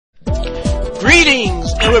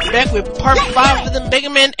Greetings, and we're back with part 5 of the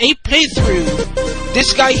Mega Man 8 playthrough.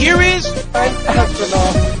 This guy here is... I'm Astro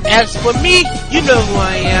Man. As for me, you know who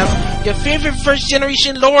I am. Your favorite first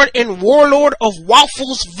generation lord and warlord of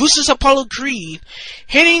Waffles, Vucious Apollo Creed.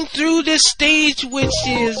 Heading through this stage, which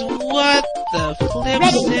is... What the flip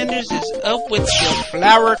Sanders is up with your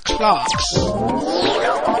flower clocks?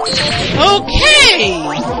 Okay!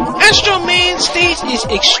 Astro Man stage is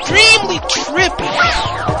extremely trippy.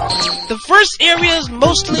 The first area is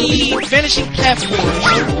mostly vanishing platforms.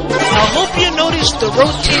 I hope you notice the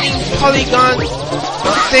rotating polygon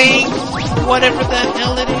thing, whatever the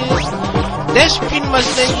hell it is. That's pretty much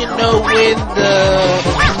letting you know when the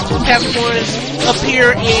platforms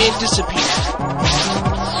appear and disappear.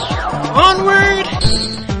 Onward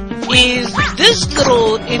is this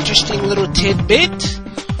little interesting little tidbit,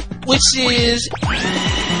 which is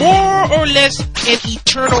more or less an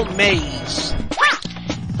eternal maze.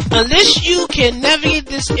 Unless you can navigate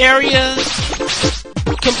this area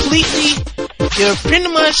completely, you're pretty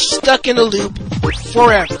much stuck in a loop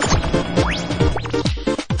forever.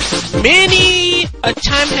 Many a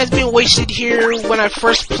time has been wasted here when I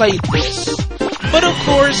first played this. But of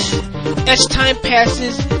course, as time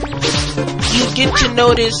passes, you get to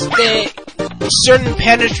notice that certain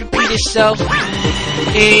patterns repeat itself,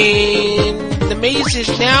 and the maze is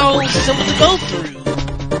now simple to go through.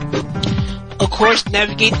 Of course,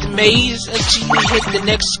 navigate the maze until you hit the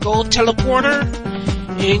next skull teleporter,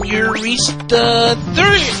 and you reach the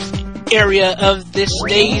third area of this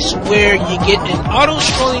stage where you get an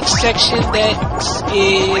auto-scrolling section that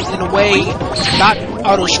is, in a way, not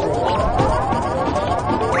auto-scrolling.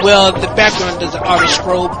 Well, the background doesn't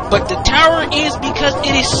auto-scroll, but the tower is because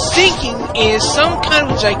it is sinking in some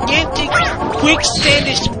kind of gigantic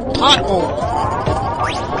quicksandish pothole.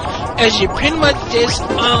 As you pretty much just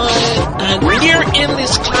on a near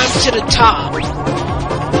endless climb to the top.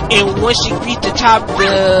 And once you reach the top,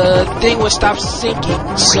 the thing will stop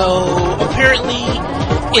sinking. So apparently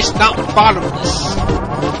it's not bottomless.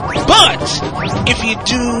 But if you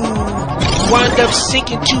do wind up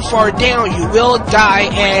sinking too far down, you will die,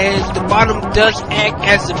 as the bottom does act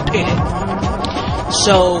as a pit.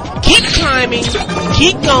 So keep climbing,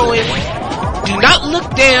 keep going, do not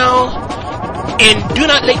look down, and do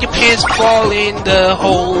not let your pants fall in the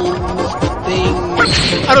whole thing.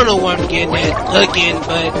 I don't know what I'm getting at again,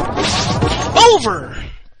 but over!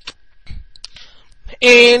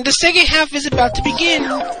 And the second half is about to begin,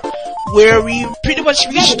 where we pretty much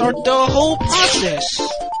restart the whole process.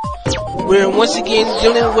 We're once again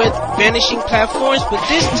dealing with vanishing platforms, but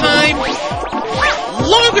this time,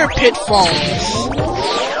 longer pitfalls.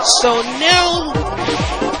 So now,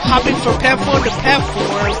 hopping from platform to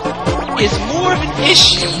platform is more of an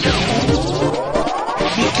issue,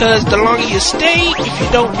 because the longer you stay, if you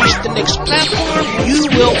don't reach the next platform, you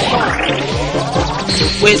will fall,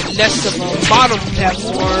 with less of a bottom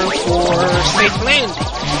platform for safe landing.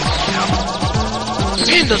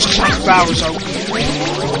 Man, those clock flowers are weird.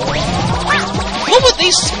 What would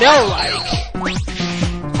they smell like?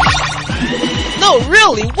 No,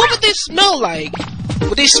 really, what would they smell like?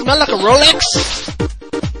 Would they smell like a Rolex?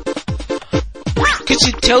 Could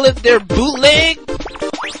you tell if they're bootleg?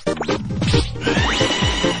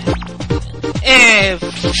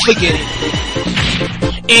 Forget it.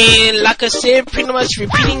 And like I said, pretty much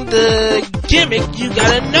repeating the gimmick, you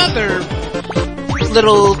got another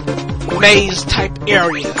little maze type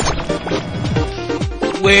area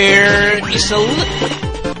where it's I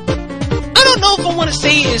don't know if I want to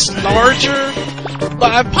say it's larger,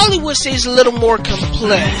 but I probably would say it's a little more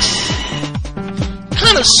complex.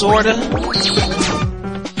 Kinda, sorta.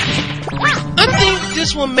 I think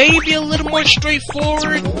this one may be a little more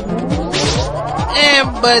straightforward,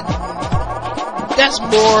 but that's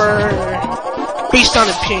more based on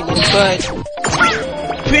opinion. But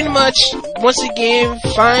pretty much, once again,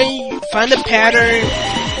 find a pattern,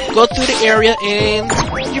 go through the area, and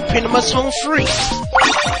you're pretty much home free.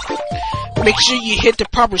 Make sure you hit the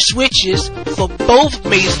proper switches for both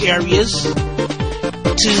maze areas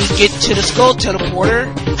to get to the skull teleporter,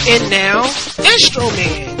 and now, Astro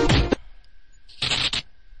Man.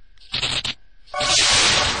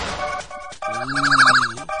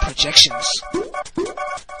 Projections.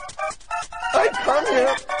 I come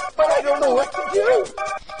here, but I don't know what to do.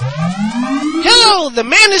 Hello, the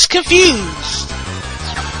man is confused.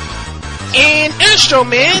 And Astro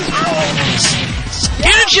Man,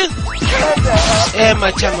 scared you And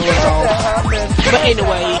my timer was off. But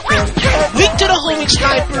anyway, weak to the homing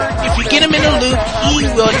sniper. If you get him in a loop, he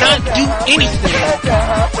will not do anything.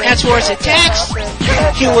 As for his attacks,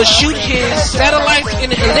 he will shoot his satellites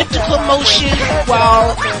in an elliptical motion,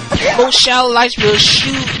 while most satellites will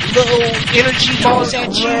shoot little energy balls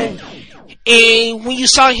at you. And when you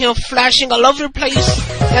saw him flashing all over the place,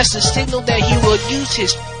 that's the signal that he will use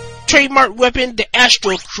his trademark weapon, the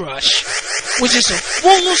Astro Crush, which is a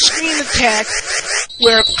full screen attack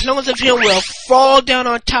where clones of him will fall down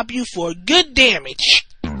on top of you for good damage.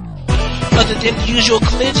 Other than the usual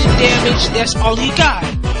collision damage, that's all he got.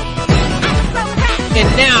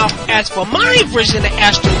 And now, as for my version of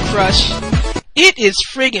Astro Crush, it is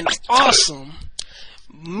friggin' awesome.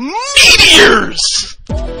 Meteors!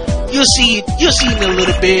 You'll see in a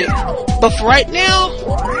little bit. But for right now,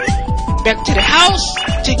 back to the house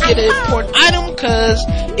to get an important item, cause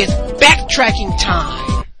it's backtracking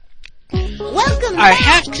time. I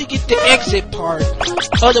have to get the exit part,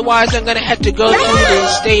 otherwise I'm gonna have to go through the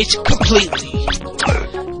stage completely.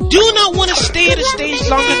 Do not want to stay at a stage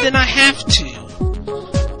longer than I have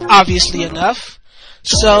to, obviously enough.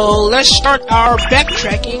 So let's start our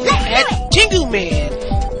backtracking at Tengu Man.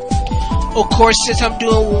 Of course, since I'm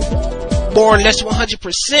doing more or less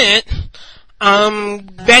 100%, I'm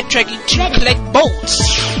backtracking to collect bolts.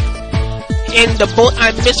 And the bolt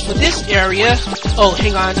I missed for this area, oh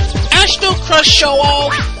hang on, Astro Crush show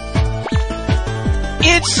off.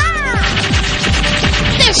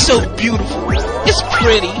 That's so beautiful. It's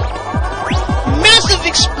pretty. Massive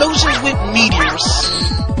explosions with meteors.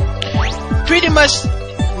 Pretty much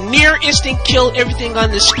near instant kill everything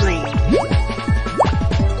on the screen.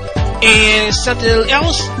 And something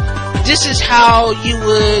else, this is how you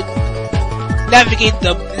would navigate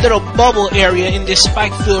the little bubble area in this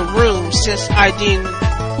spike-filled room, since I didn't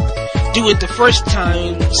do it the first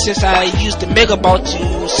time, since I used the Mega Ball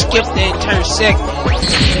to skip the entire segment.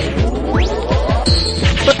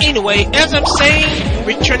 But anyway, as I'm saying,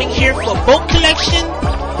 returning here for bolt collection,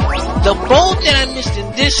 the bolt that I missed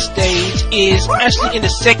in this stage is actually in the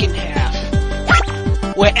second half,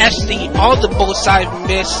 where actually all the bolts I've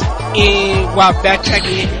missed while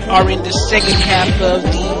backtracking are in the second half of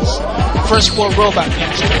these first 4 robot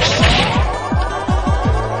masters.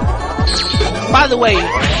 By the way,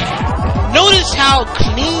 notice how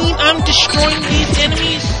clean I'm destroying these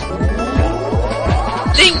enemies?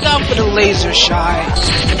 Thank God for the laser shot.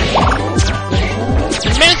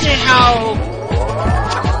 Imagine how,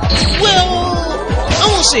 well, I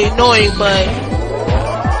won't say annoying, but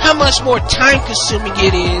how much more time consuming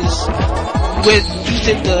it is with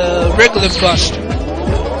using the regular buster,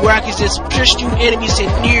 where I can just pierce through enemies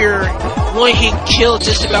and near one hit kill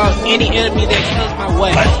just about any enemy that comes my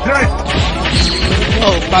way.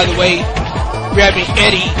 Oh, by the way, grabbing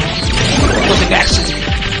Eddie was an accident.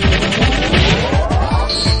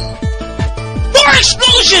 More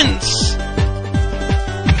explosions!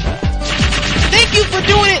 Thank you for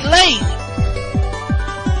doing it late.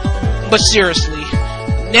 But seriously,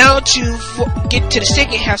 now to get to the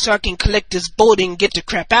second half so I can collect this bolt and get the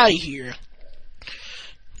crap out of here.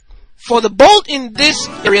 For the bolt in this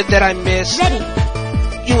area that I missed,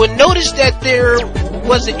 you will notice that there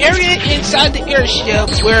was an area inside the airship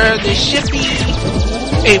where there should be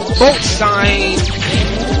a bolt sign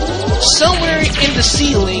somewhere in the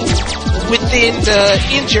ceiling within the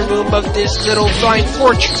engine room of this little flying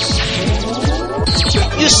fortress.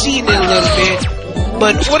 You'll see it in a little bit,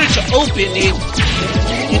 but in order to open it,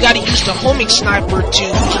 you gotta use the homing sniper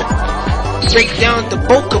to break down the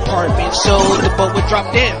bolt compartment so the bolt would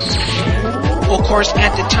drop down. Of course,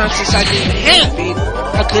 at the time, since I didn't have it,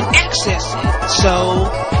 I couldn't access it. So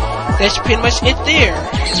that's pretty much it there.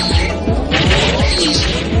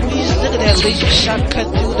 Please look at that laser shot cut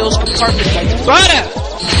through those compartments like butter.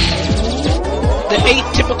 The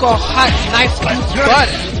atypical hot knife like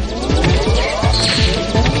butter.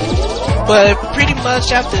 But pretty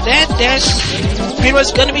much after that, that's pretty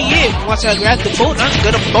much gonna be it. Once I grab the bolt, I'm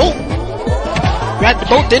gonna bolt. Grab the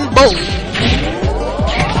bolt, then bolt.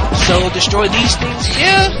 So destroy these things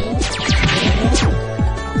here.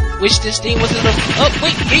 Wish this thing wasn't oh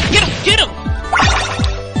wait, get him!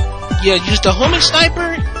 Yeah, use the homing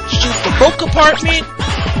sniper, shoot the bolt compartment,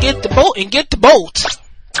 get the bolt, and get the bolt.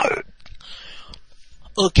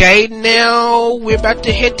 Okay, now we're about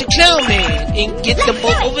to head to Clown Man and get the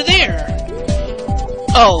bolt over there.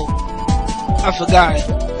 Oh, I forgot.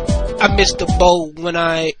 I missed the bolt when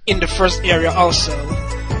in the first area also.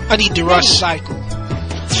 I need the rush cycle.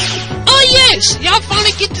 Oh yes, y'all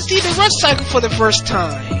finally get to see the rush cycle for the first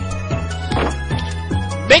time.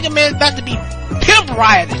 Mega Man's about to be pimp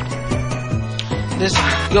riding. let's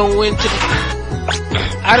go into the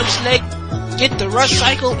item select, get the rush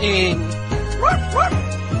cycle, and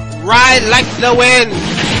ride like the wind.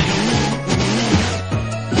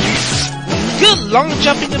 Good long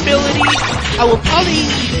jumping ability. I will probably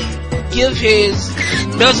give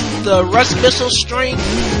the rust missile strength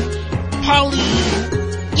probably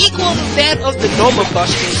equal to that of the normal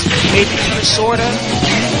busters, maybe kinda sorta.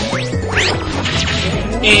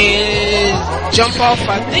 And jump off,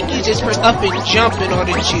 I think you just press up and jump in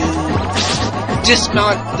order to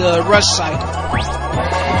dismount the rush cycle.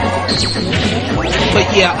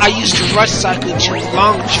 But yeah, I used the rush cycle to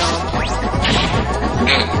long jump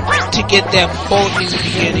to get that bolt in the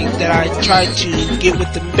beginning that I tried to get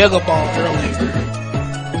with the Mega Ball earlier.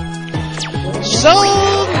 So,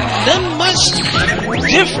 not much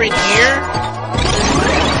different here.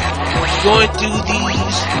 Going through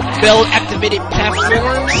these bell-activated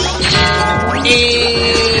platforms,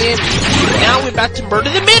 and now we're about to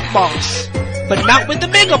murder the mid-boss, but not with the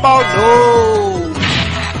Mega Ball, no!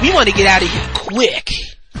 We want to get out of here quick.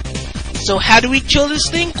 So how do we kill this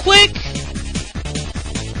thing quick?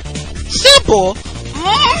 Simple!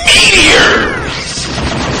 Meteors!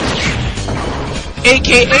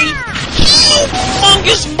 AKA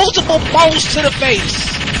humongous multiple balls to the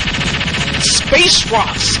face. Space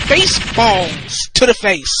rocks, space balls to the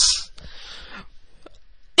face.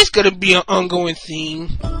 It's gonna be an ongoing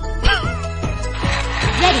theme.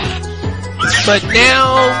 But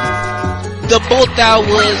now, the bolt that I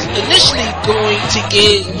was initially going to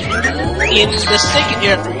get in the second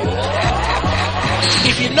area.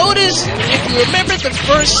 If you notice, if you remember the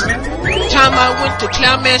first time I went to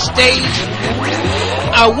Clownman stage,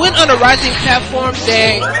 I went on a rising platform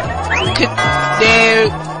that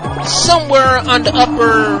somewhere on the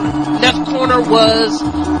upper left corner was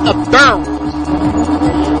a barrel.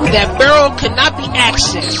 That barrel could not be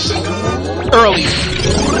accessed earlier.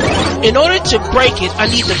 In order to break it, I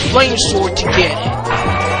need the flame sword to get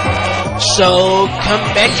it. So,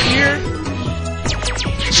 come back here,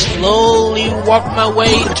 slowly walk my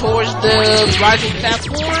way towards the rising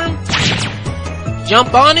platform,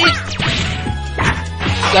 jump on it,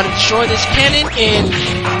 gotta destroy this cannon, and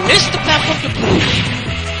miss the platform completely.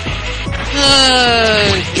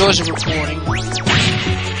 Joys of recording.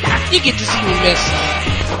 You get to see me mess up.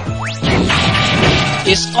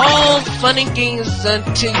 It's all fun and games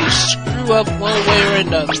until you screw up one way or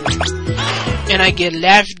another. And I get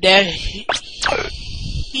laughed at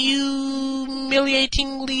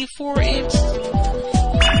humiliatingly for it.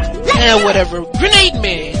 Whatever. Grenade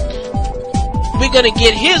Man. We're gonna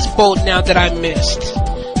get his bolt now that I missed.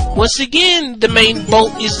 Once again, the main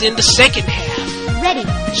bolt is in the second half. Ready.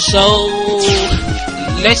 So,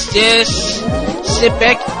 let's just sit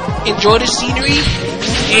back, enjoy the scenery,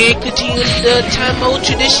 and continue the time mode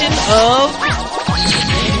tradition of...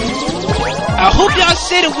 I hope y'all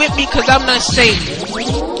said it with me because I'm not saying it.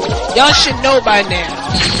 Y'all should know by now.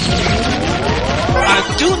 I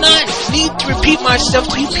do not need to repeat myself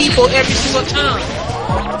to you people every single time.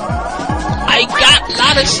 I got a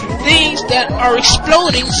lot of things that are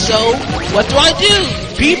exploding, so what do?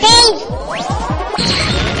 People?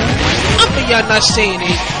 Y'all not saying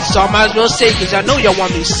it, so I might as well say it because I know y'all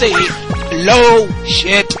want me to say it. Blow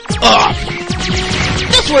shit up.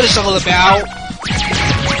 That's what it's all about.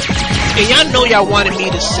 And y'all know y'all wanted me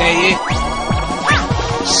to say it.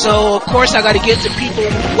 So of course I gotta give the people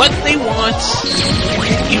what they want,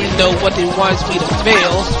 even though what they want is me to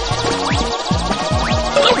fail.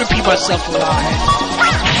 I'll repeat myself a lot.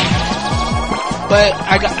 But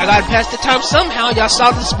I gotta pass the time somehow. Y'all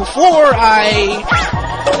saw this before.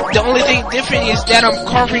 The only thing different is that I'm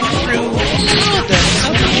carving through the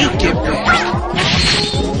hell did you get back?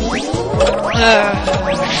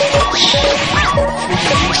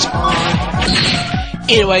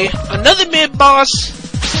 Anyway, another mid-boss.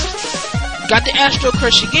 Got the Astro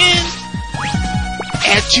Crush again.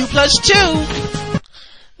 Add 2 plus 2.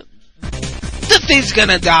 The thing's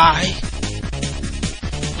gonna die.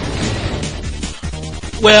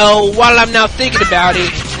 Well, while I'm now thinking about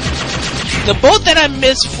it, the bolt that I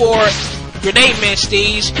missed for Grenade Man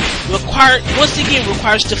stage once again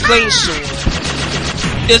requires the flame sword.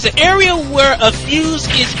 There's an area where a fuse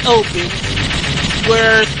is open,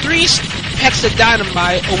 where 3 packs of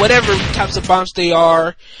dynamite, or whatever types of bombs they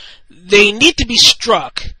are, they need to be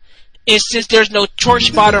struck. And since there's no torch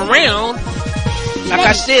spot around, like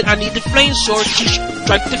I said, I need the flame sword to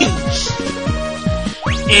strike the fuse.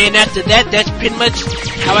 And after that, that's pretty much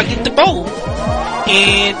how I get the bolt.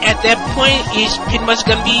 And at that point, it's pretty much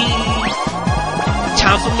gonna be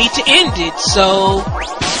time for me to end it. So,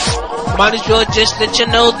 might as well just let you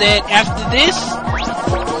know that after this,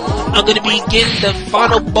 I'm gonna be getting the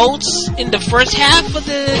final bolts in the first half of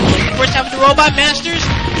the Robot Masters,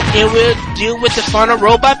 and we'll deal with the final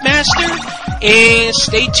Robot Master. And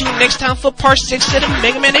stay tuned next time for part 6 of the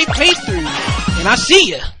Mega Man 8 playthrough. And I'll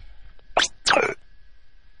see ya.